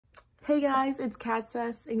Hey guys, it's Cat's.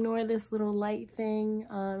 Ignore this little light thing.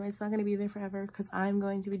 It's not gonna be there forever because I'm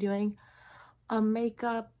going to be doing a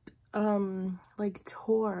makeup like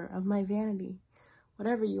tour of my vanity,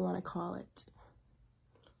 whatever you want to call it.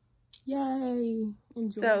 Yay!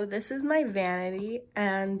 Enjoy. So this is my vanity,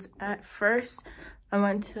 and at first I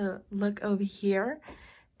went to look over here,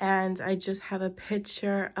 and I just have a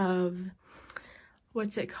picture of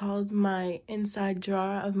what's it called, my inside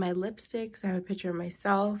drawer of my lipsticks. I have a picture of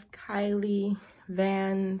myself, Kylie,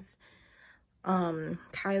 Vans,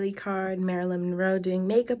 Kylie card, Marilyn Monroe doing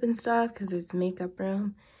makeup and stuff because there's makeup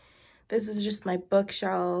room. This is just my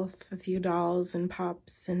bookshelf, a few dolls and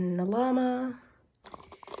pops and a llama.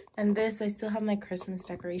 And this, I still have my Christmas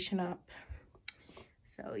decoration up.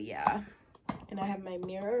 So yeah, and I have my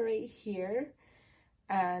mirror right here.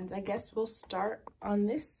 And I guess we'll start on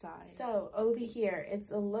this side. So over here,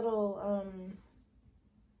 it's a little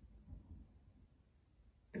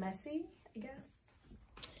messy, I guess.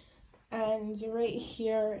 And right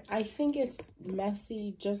here, I think it's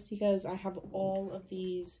messy just because I have all of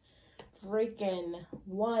these freaking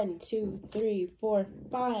 1, 2, 3, 4,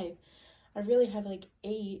 5. I really have like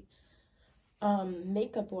 8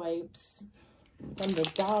 makeup wipes from the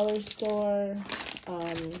dollar store.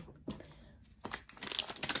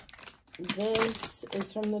 This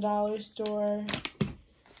is from the dollar store.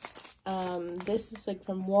 This is like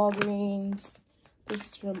from Walgreens. This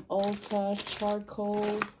is from Ulta,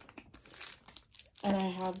 charcoal. And I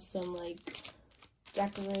have some like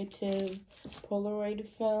decorative Polaroid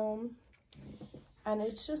film. And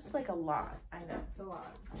it's just like a lot. I know, it's a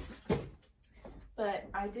lot. But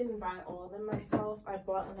I didn't buy all of them myself. I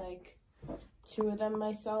bought like 2 of them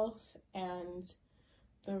myself, and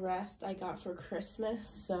the rest I got for Christmas,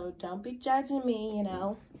 so don't be judging me, you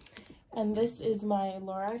know. And this is my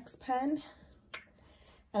Lorax pen,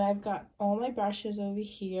 and I've got all my brushes over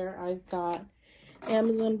here. I've got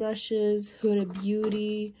Amazon brushes, Huda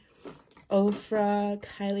Beauty, Ofra,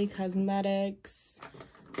 Kylie Cosmetics,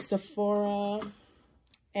 Sephora,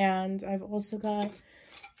 and I've also got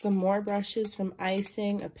some more brushes from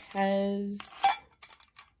Icing, a Pez.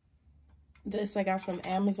 This I got from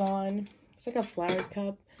Amazon. It's like a flower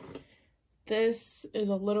cup. This is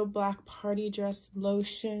a little black party dress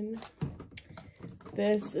lotion.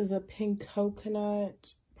 This is a pink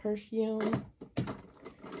coconut perfume.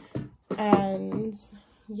 And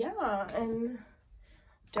yeah, and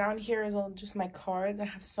down here is all just my cards. I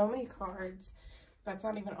have so many cards. That's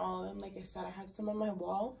not even all of them. Like I said, I have some on my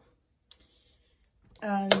wall.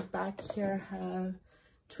 And back here I have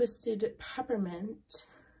Twisted Peppermint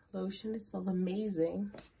lotion. It smells amazing.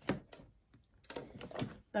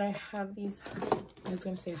 But I have these, I was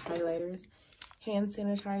gonna say highlighters, hand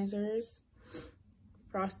sanitizers,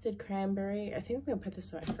 Frosted Cranberry. I think I'm gonna put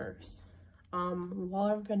this away first.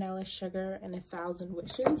 Warm Vanilla Sugar and 1,000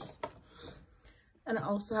 Wishes. And I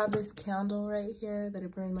also have this candle right here that I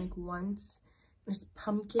burn like once. It's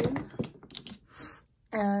pumpkin.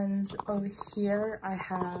 And over here I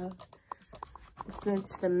have,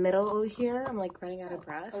 it's the middle over here. I'm like running out of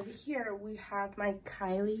breath. Over here we have my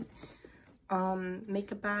Kylie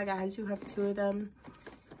makeup bag. I do have 2 of them,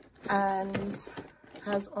 and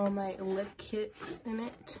has all my lip kits in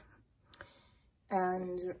it.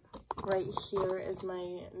 And right here is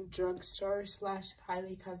my drugstore /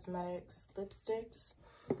 Kylie Cosmetics lipsticks.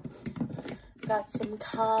 Got some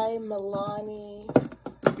Kai Milani.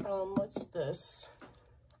 What's this?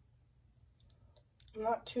 I'm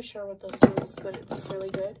not too sure what this is, but it's really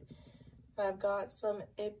good. I've got some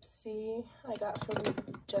Ipsy I got from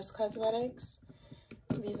Just Cosmetics.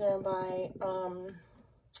 These are by,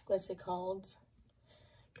 what's it called?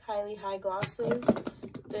 Kylie High Glosses.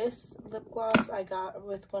 This lip gloss I got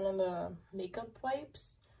with one of the makeup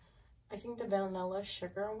wipes. I think the Vanilla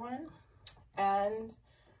Sugar one. And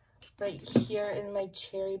right here is my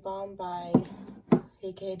Cherry Bomb by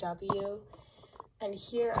AKW. And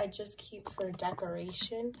here I just keep for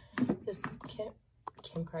decoration this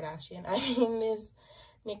Kim Kardashian. I mean this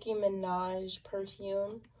Nicki Minaj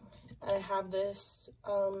perfume. I have this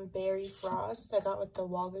Berry Frost I got with the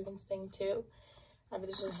Walgreens thing too. I have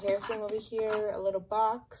this hair thing over here, a little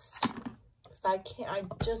box. So I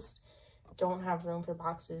just don't have room for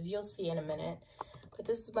boxes. You'll see in a minute. But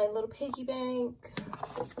this is my little piggy bank.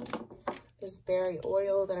 This berry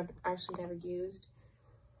oil that I've actually never used.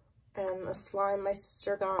 And a slime my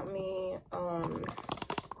sister got me.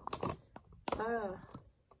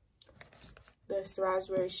 This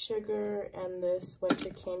raspberry sugar and this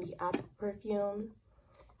winter candy apple perfume.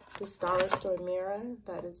 This dollar store mirror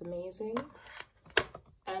that is amazing.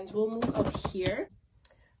 And we'll move up here.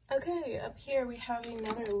 Okay, up here we have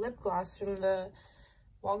another lip gloss from the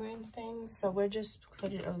Walgreens things. So we're just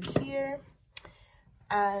put it over here.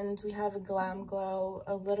 And we have a Glam Glow,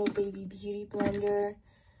 a little baby beauty blender,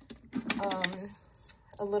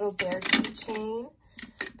 a little bear keychain.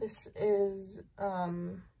 This is,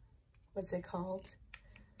 what's it called?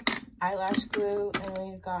 Eyelash glue. And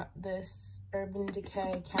we've got this Urban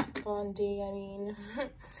Decay Kat Von D,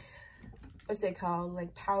 what's it called?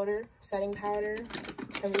 Like powder, setting powder.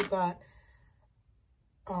 And we've got,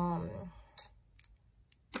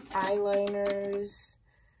 eyeliners,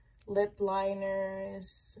 lip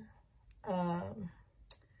liners,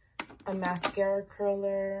 a mascara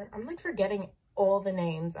curler. I'm like forgetting all the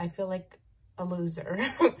names. I feel like a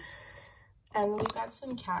loser. And we got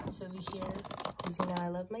some cats over here, because you know I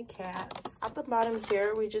love my cats. At the bottom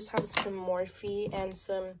here, we just have some Morphe and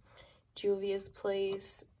some Juvia's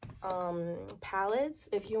Place palettes.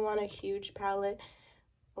 If you want a huge palette,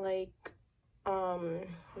 like where's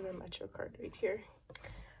my Metro card? Right here.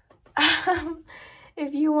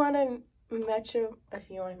 If you want a Metro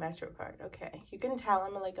card, okay. You can tell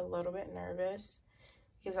I'm like a little bit nervous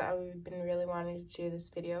because I've been really wanting to do this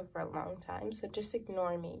video for a long time. So just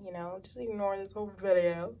ignore me, you know? Just ignore this whole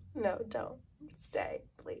video. No, don't. Stay,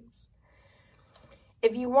 please.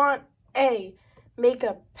 If you want a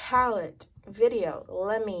makeup palette video,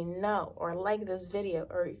 let me know. Or like this video,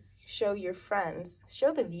 or show your friends.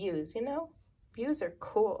 Show the views, you know? Views are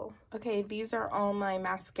cool. Okay, these are all my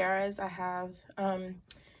mascaras. I have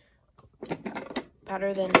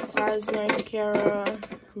Better Than Size mascara,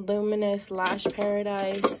 Luminous Lash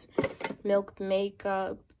Paradise, Milk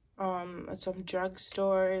Makeup, some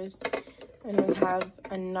drugstores, and we have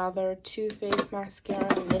another Too Faced mascara,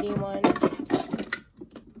 a mini one.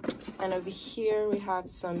 And over here we have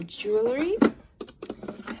some jewelry.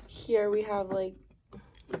 Here we have like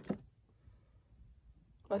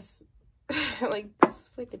what's like this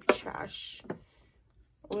is like a trash.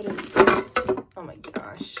 What is this? Oh my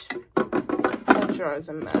gosh. That drawer is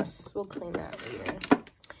a mess. We'll clean that later.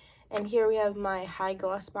 And here we have my high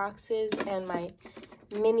gloss boxes and my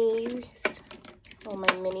minis. All my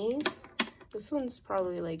minis. This one's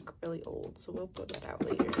probably like really old, so we'll put that out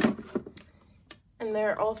later. And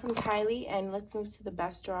they're all from Kylie. And let's move to the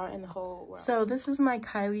best drawer in the whole world. So this is my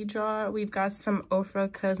Kylie drawer. We've got some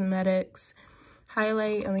Ofra Cosmetics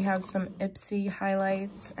highlight, and we have some Ipsy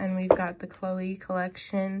highlights, and we've got the Chloe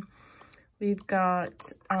collection. We've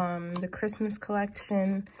got the Christmas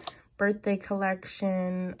collection, birthday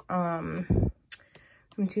collection from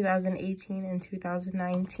 2018 and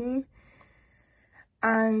 2019.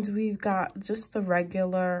 And we've got just the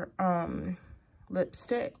regular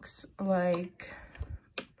lipsticks, like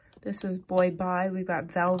this is Boy Bye. We've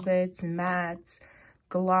got velvets, mattes,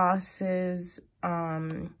 glosses.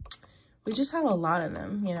 We just have a lot of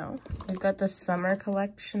them, you know. We've got the summer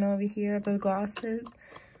collection over here of the glosses,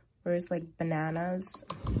 where it's like bananas.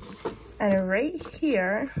 And right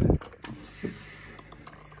here,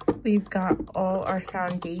 we've got all our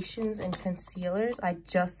foundations and concealers. I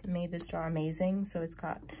just made this drawer amazing. So it's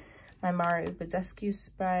got my Mario Badescu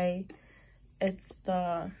spray. It's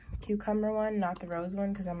the cucumber one, not the rose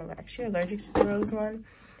one, because I'm actually allergic to the rose one.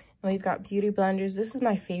 And we've got beauty blenders. This is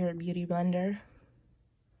my favorite beauty blender.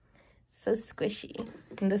 So squishy.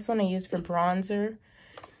 And this one I use for bronzer.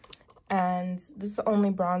 And this is the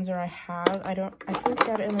only bronzer I have. I think I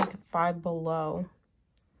got it in like a 5 Below.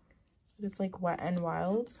 It's like Wet n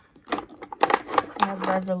Wild. I have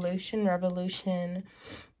Revolution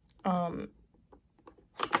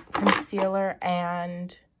concealer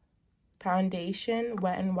and foundation,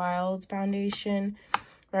 Wet n Wild foundation,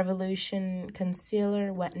 Revolution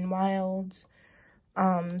concealer, Wet n Wild.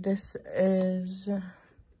 This is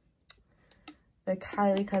the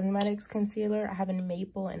Kylie Cosmetics concealer. I have a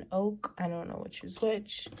maple and oak. I don't know which is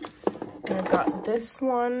which. And I've got this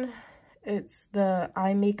one. It's the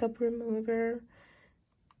eye makeup remover.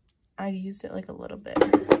 I used it like a little bit,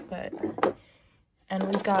 but. And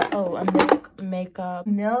we've got, oh, a milk makeup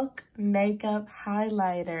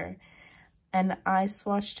highlighter. And I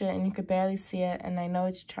swatched it and you could barely see it. And I know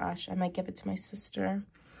it's trash. I might give it to my sister.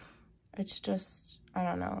 It's just, I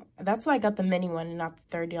don't know. That's why I got the mini one and not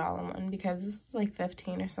the $30 one, because this is like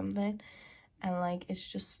 15 or something. And like,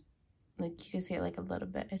 it's just, like, you can see it like a little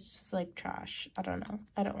bit. It's just like trash. I don't know.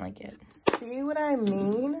 I don't like it. See what I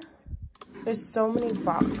mean? There's so many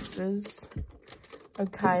boxes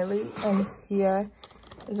of Kylie. And here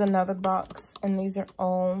is another box. And these are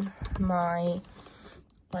all my,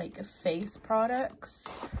 like, face products.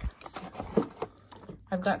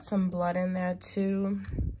 I've got some blood in there too.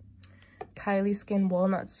 Kylie Skin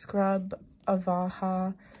Walnut Scrub,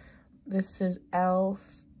 Avaha. This is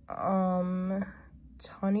e.l.f.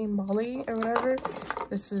 Tony Moly or whatever.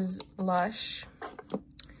 This is Lush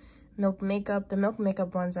Milk Makeup. The Milk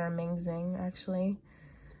Makeup ones are amazing, actually.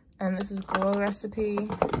 And this is Glow Recipe.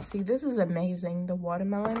 See, this is amazing, the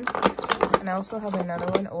watermelon. And I also have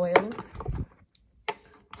another one, oil.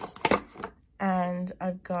 And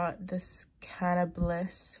I've got this Canna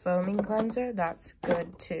Bliss foaming cleanser. That's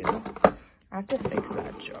good too. I have to fix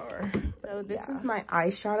that jar. So this is my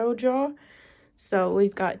eyeshadow jar. So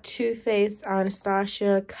we've got Too Faced,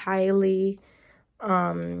 Anastasia, Kylie.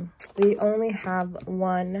 We only have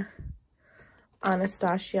one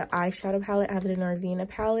Anastasia eyeshadow palette. I have the Norvina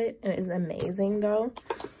palette, and it is amazing though.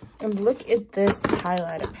 And look at this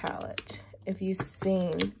highlighter palette. If you've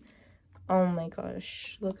seen, oh my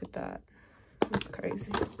gosh, look at that. It's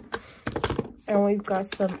crazy. And we've got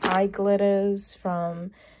some eye glitters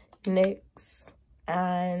from NYX,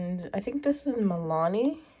 and I think this is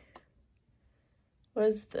Milani. What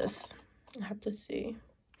is this? I have to see.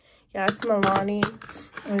 Yeah, it's Milani.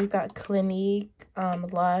 And we've got Clinique,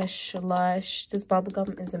 Lush. This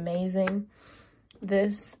bubblegum is amazing.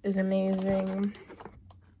 This is amazing.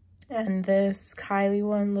 And this Kylie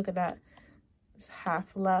one, look at that. It's half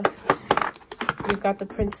left. We've got the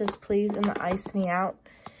Princess Please and the Ice Me Out.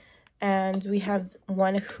 And we have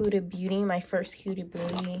one Huda Beauty, my first Huda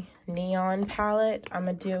Beauty neon palette. I'm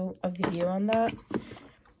going to do a video on that.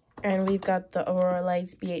 And we've got the Aurora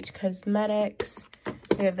Lights BH Cosmetics.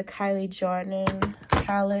 We have the Kylie Jordan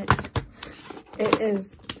palette. It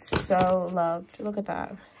is so loved. Look at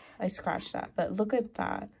that. I scratched that, but look at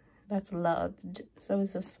that. That's loved. So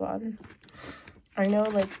is this one. I know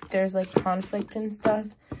like there's like conflict and stuff,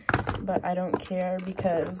 but I don't care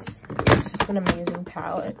because it's just an amazing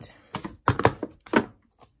palette.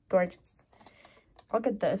 Gorgeous. Look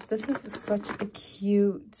at this. This is such a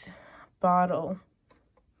cute bottle.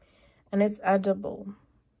 And it's edible.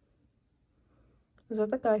 Is that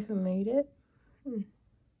the guy who made it?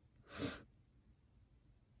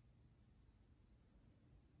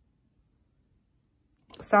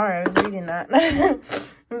 Sorry, I was reading that.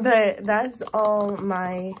 But that's all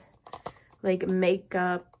my like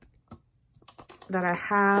makeup that I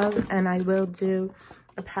have, and I will do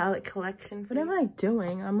a palette collection. What am I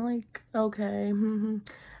doing? I'm like, okay.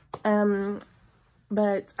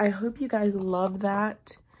 But I hope you guys love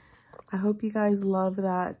that. I hope you guys love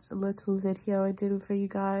that little video I did for you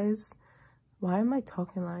guys. Why am I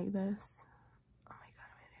talking like this? Oh my god,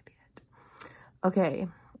 I'm an idiot. Okay,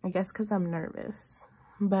 I guess because I'm nervous.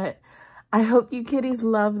 But I hope you kitties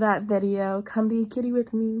love that video. Come be a kitty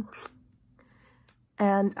with me.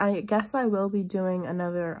 And I guess I will be doing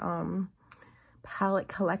another palette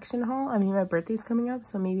collection haul. I mean, my birthday's coming up,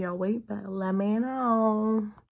 so maybe I'll wait, but let me know.